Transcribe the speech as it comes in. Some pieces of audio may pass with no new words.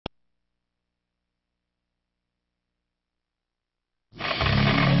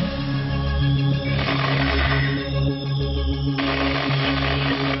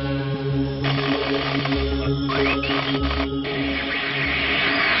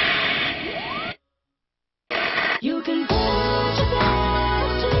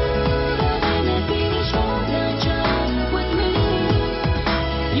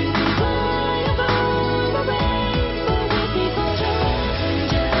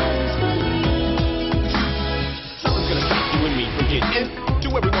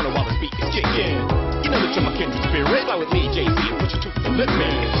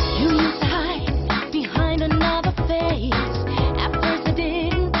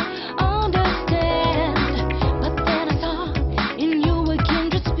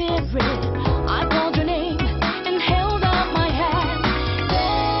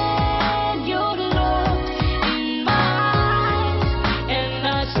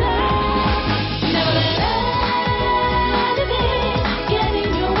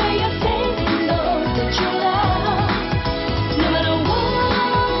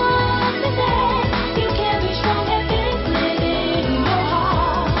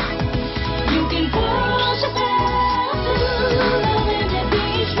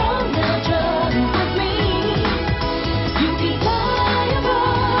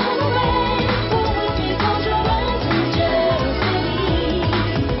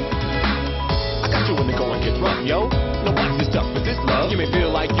yo. No, watch this stuff, is this love? You may feel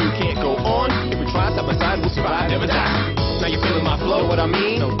like you can't go on. If we try side by side, we'll survive, never die. Now you're feeling my flow, know what I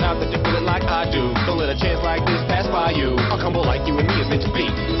mean? No doubt that you feel it like I do. Don't let a chance like this pass by you.